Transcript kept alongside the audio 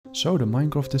So the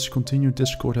Minecraft Discontinued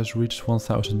Discord has reached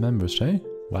 1000 members, eh?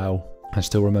 Wow. I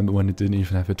still remember when it didn't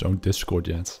even have its own Discord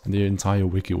yet, and the entire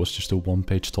wiki was just a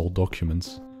one-page tall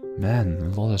document. Man,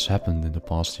 a lot has happened in the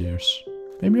past years.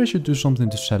 Maybe I should do something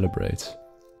to celebrate.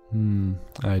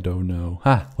 I don't know.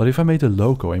 What if I made a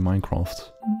logo in Minecraft?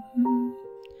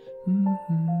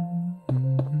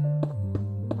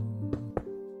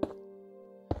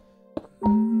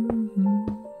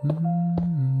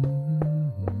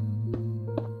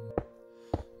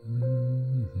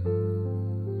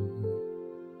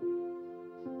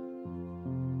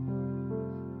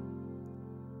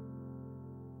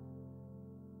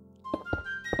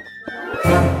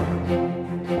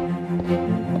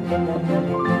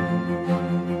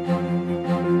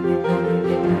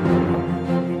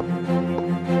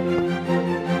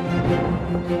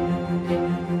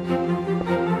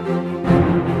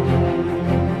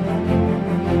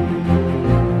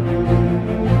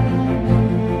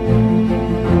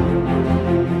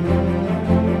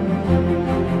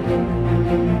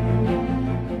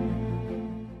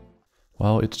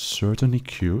 Well, it's certainly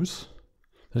cute,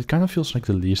 but it kind of feels like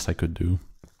the least I could do.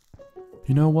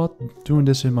 You know what? Doing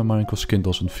this in my Minecraft skin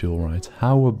doesn't feel right.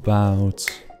 How about...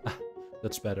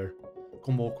 that's better.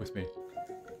 Come walk with me.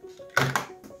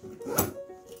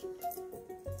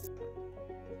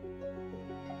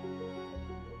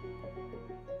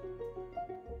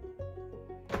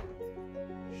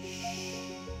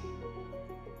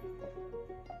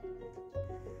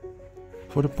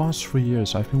 For the past 3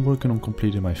 years I've been working on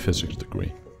completing my physics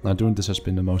degree. Now doing this has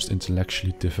been the most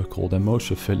intellectually difficult and most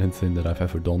fulfilling thing that I've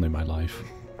ever done in my life.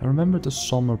 I remember the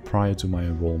summer prior to my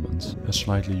enrollment. A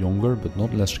slightly younger but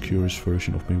not less curious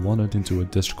version of me wandered into a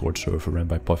Discord server ran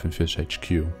by PuffinFizz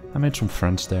HQ. I made some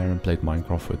friends there and played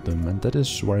Minecraft with them, and that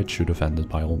is where it should have ended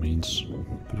by all means.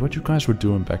 But what you guys were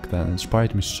doing back then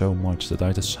inspired me so much that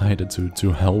I decided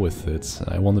to hell with it.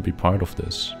 I want to be part of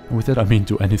this. And with that I mean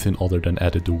do anything other than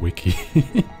edit the wiki.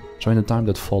 So in the time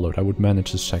that followed, I would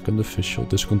manage the second official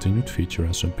discontinued feature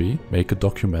SMP, make a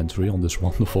documentary on this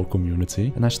wonderful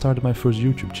community, and I started my first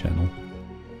YouTube channel.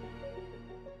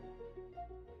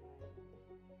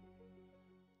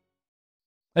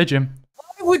 Hey Jim.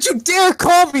 Why would you dare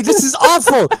call me? This is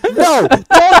awful! No!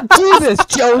 Don't do this,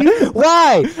 Joey!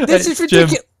 Why? This is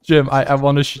ridiculous! Jim, I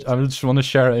just want to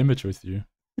share an image with you.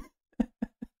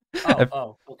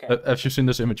 Okay. Have you seen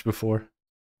this image before?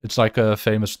 It's like a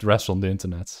famous dress on the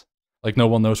internet. Like no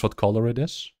one knows what color it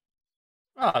is.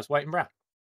 Oh, it's white and brown.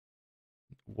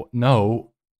 No,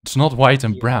 it's not white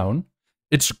and brown.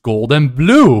 It's gold and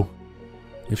blue!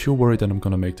 If you're worried that I'm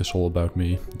gonna make this all about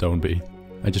me, don't be.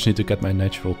 I just need to get my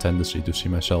natural tendency to see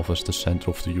myself as the center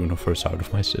of the universe out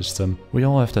of my system. We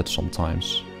all have that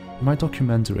sometimes. In my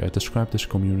documentary I describe this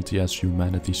community as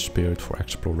humanity's spirit for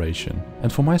exploration.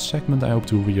 And for my segment I hope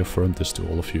to reaffirm this to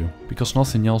all of you. Because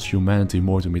nothing else humanity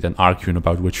more to me than arguing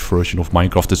about which version of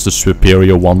Minecraft is the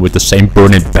superior one with the same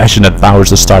burning passionate powers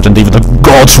to start and even the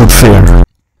gods would fear.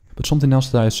 But something else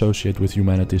that I associate with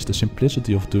humanity is the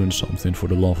simplicity of doing something for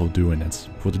the love of doing it.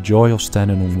 For the joy of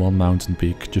standing on one mountain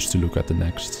peak just to look at the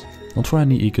next. Not for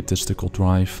any egotistical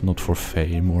drive, not for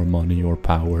fame or money or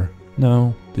power.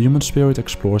 No, the human spirit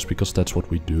explores because that's what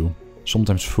we do.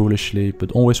 Sometimes foolishly,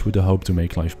 but always with the hope to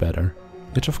make life better.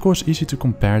 It's of course easy to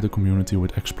compare the community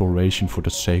with exploration for the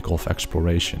sake of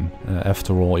exploration.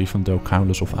 After all, even though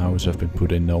countless of hours have been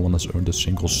put in, no one has earned a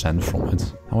single cent from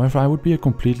it. However, I would be a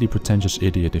completely pretentious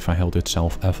idiot if I held it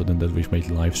self-evident that we've made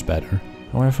lives better.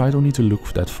 However, I don't need to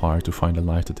look that far to find a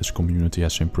life that this community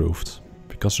has improved.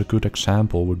 Because a good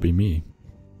example would be me.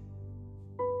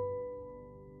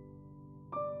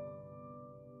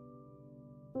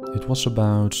 It was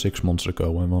about 6 months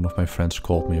ago when one of my friends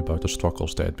called me about the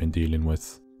struggles they had been dealing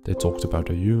with. They talked about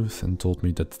their youth and told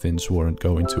me that things weren't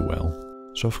going too well.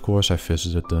 So of course I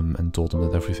visited them and told them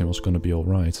that everything was gonna be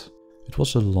alright. It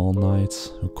was a long night,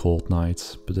 a cold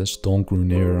night, but as dawn grew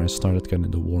nearer I started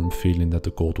getting the warm feeling that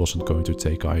the cold wasn't going to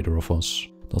take either of us.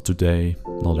 Not today,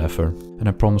 not ever, and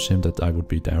I promised him that I would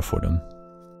be there for them.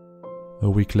 A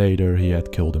week later he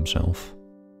had killed himself.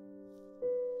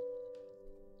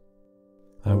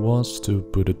 I was, to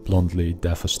put it bluntly,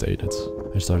 devastated.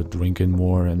 I started drinking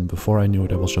more and before I knew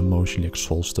it I was emotionally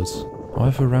exhausted.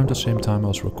 However, around the same time I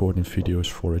was recording videos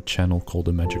for a channel called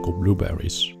The Magical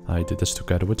Blueberries. I did this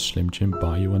together with Slim Jim,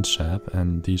 Bayou and Sab,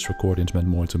 and these recordings meant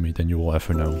more to me than you will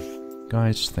ever know.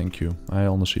 Guys, thank you. I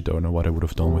honestly don't know what I would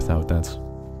have done without that.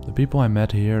 The people I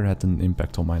met here had an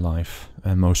impact on my life,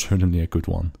 and most certainly a good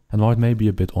one. And while it may be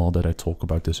a bit odd that I talk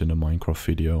about this in a Minecraft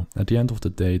video, at the end of the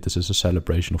day this is a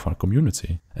celebration of our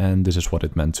community, and this is what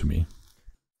it meant to me.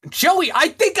 Joey, I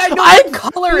think I know what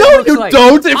color it No, looks you like.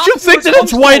 don't! If you think that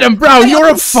it's white and brown, you're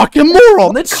a fucking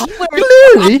moron! It's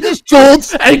clearly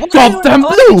gold and goddamn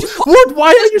blue! Why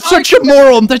are you such a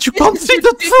moron that you can't see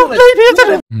the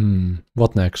truth, lady?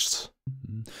 What next?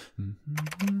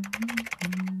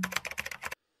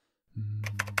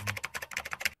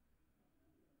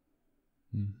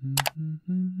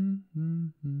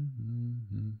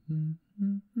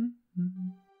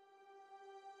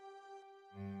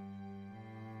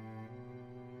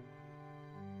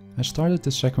 I started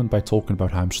this segment by talking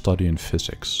about how I'm studying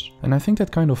physics, and I think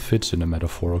that kind of fits in a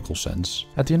metaphorical sense.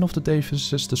 At the end of the day,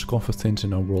 physicists discover things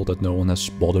in our world that no one has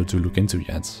bothered to look into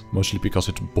yet, mostly because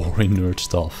it's boring nerd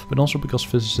stuff, but also because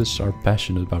physicists are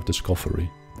passionate about discovery.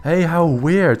 Hey, how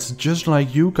weird, just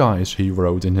like you guys, he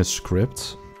wrote in his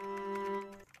script.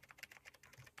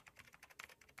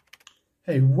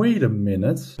 Hey, wait a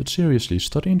minute. But seriously,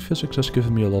 studying physics has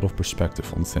given me a lot of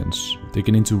perspective on things.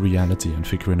 Digging into reality and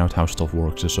figuring out how stuff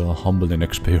works is a humbling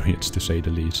experience, to say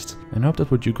the least. And I hope that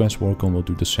what you guys work on will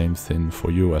do the same thing for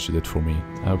you as it did for me.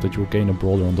 I hope that you will gain a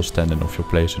broader understanding of your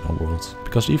place in our world.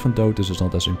 Because even though this is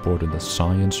not as important as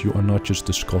science, you are not just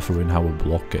discovering how a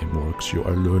block game works, you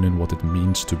are learning what it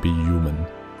means to be human.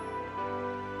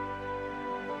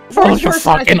 Oh, your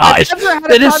fucking eyes!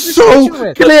 It is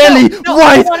so clearly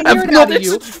white and not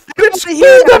it's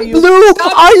red and blue!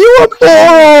 Are you a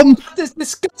moron? This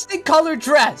disgusting colored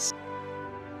dress!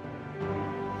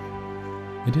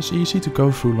 It is easy to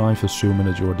go through life assuming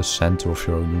that you are the center of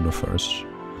your own universe.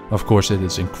 Of course, it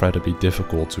is incredibly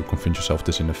difficult to convince yourself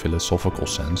this in a philosophical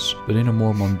sense, but in a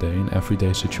more mundane,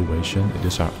 everyday situation, it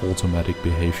is our automatic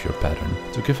behavior pattern.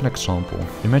 To give an example,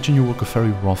 imagine you work a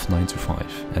very rough 9 to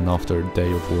 5, and after a day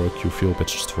of work you feel a bit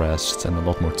stressed and a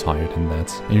lot more tired than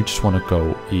that, and you just want to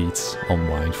go eat,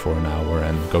 unwind for an hour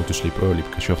and go to sleep early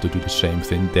because you have to do the same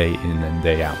thing day in and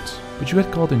day out. But you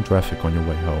get caught in traffic on your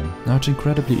way home. Now it's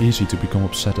incredibly easy to become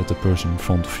upset at the person in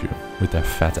front of you, with their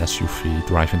fat SUV,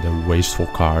 driving their wasteful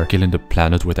car, killing the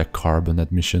planet with their carbon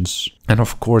emissions. And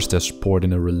of course they're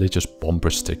sporting a religious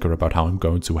bumper sticker about how I'm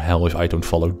going to hell if I don't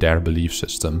follow their belief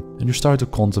system. And you start to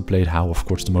contemplate how of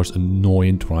course the most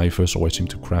annoying drivers always seem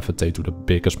to gravitate to the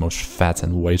biggest, most fat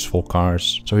and wasteful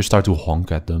cars. So you start to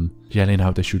honk at them, yelling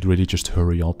how they should really just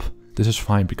hurry up. This is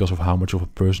fine because of how much of a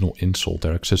personal insult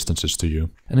their existence is to you.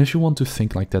 And if you want to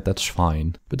think like that, that's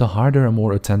fine. But the harder and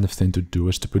more attentive thing to do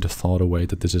is to put the thought away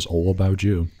that this is all about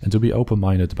you. And to be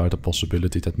open-minded about the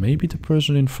possibility that maybe the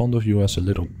person in front of you has a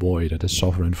little boy that is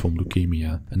suffering from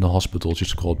leukemia and the hospital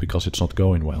just called because it's not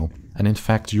going well. And in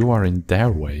fact, you are in their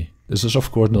way. This is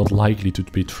of course not likely to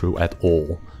be true at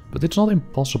all, but it's not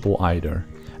impossible either.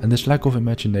 And this lack of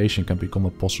imagination can become a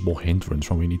possible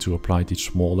hindrance when we need to apply these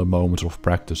smaller moments of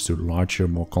practice to larger,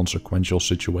 more consequential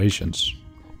situations.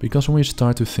 Because when we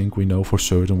start to think we know for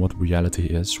certain what reality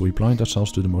is, we blind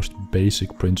ourselves to the most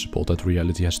basic principle that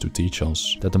reality has to teach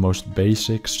us. That the most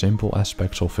basic, simple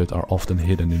aspects of it are often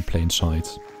hidden in plain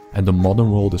sight. And the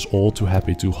modern world is all too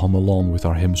happy to hum along with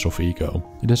our hymns of ego.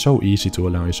 It is so easy to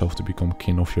allow yourself to become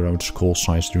king of your own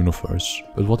skull-sized universe.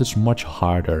 But what is much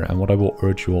harder, and what I will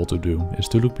urge you all to do, is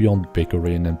to look beyond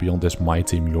bickering and beyond this my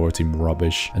team, your team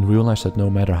rubbish, and realize that no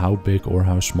matter how big or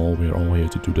how small, we are all here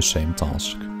to do the same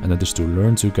task. And that is to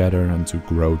learn together and to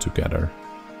grow together.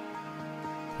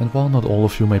 And while not all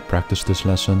of you may practice this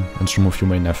lesson, and some of you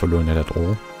may never learn it at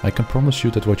all, I can promise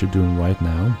you that what you're doing right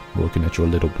now, working at your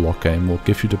little block game, will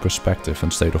give you the perspective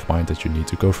and state of mind that you need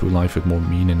to go through life with more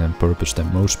meaning and purpose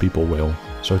than most people will.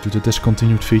 So to the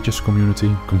discontinued features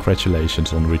community,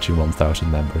 congratulations on reaching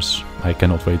 1000 members. I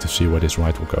cannot wait to see where this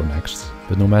ride will go next.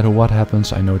 But no matter what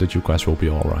happens, I know that you guys will be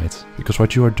alright. Because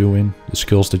what you are doing, the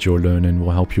skills that you're learning,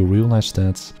 will help you realize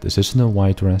that this isn't a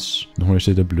white dress, nor is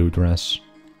it a blue dress.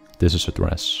 This is a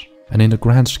dress. And in the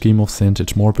grand scheme of things,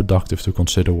 it's more productive to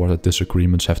consider what the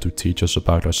disagreements have to teach us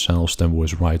about ourselves than who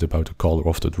is right about the color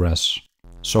of the dress.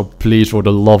 So please, for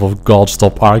the love of God,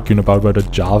 stop arguing about whether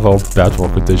Java or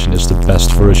Bedrock Edition is the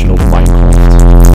best version of Minecraft.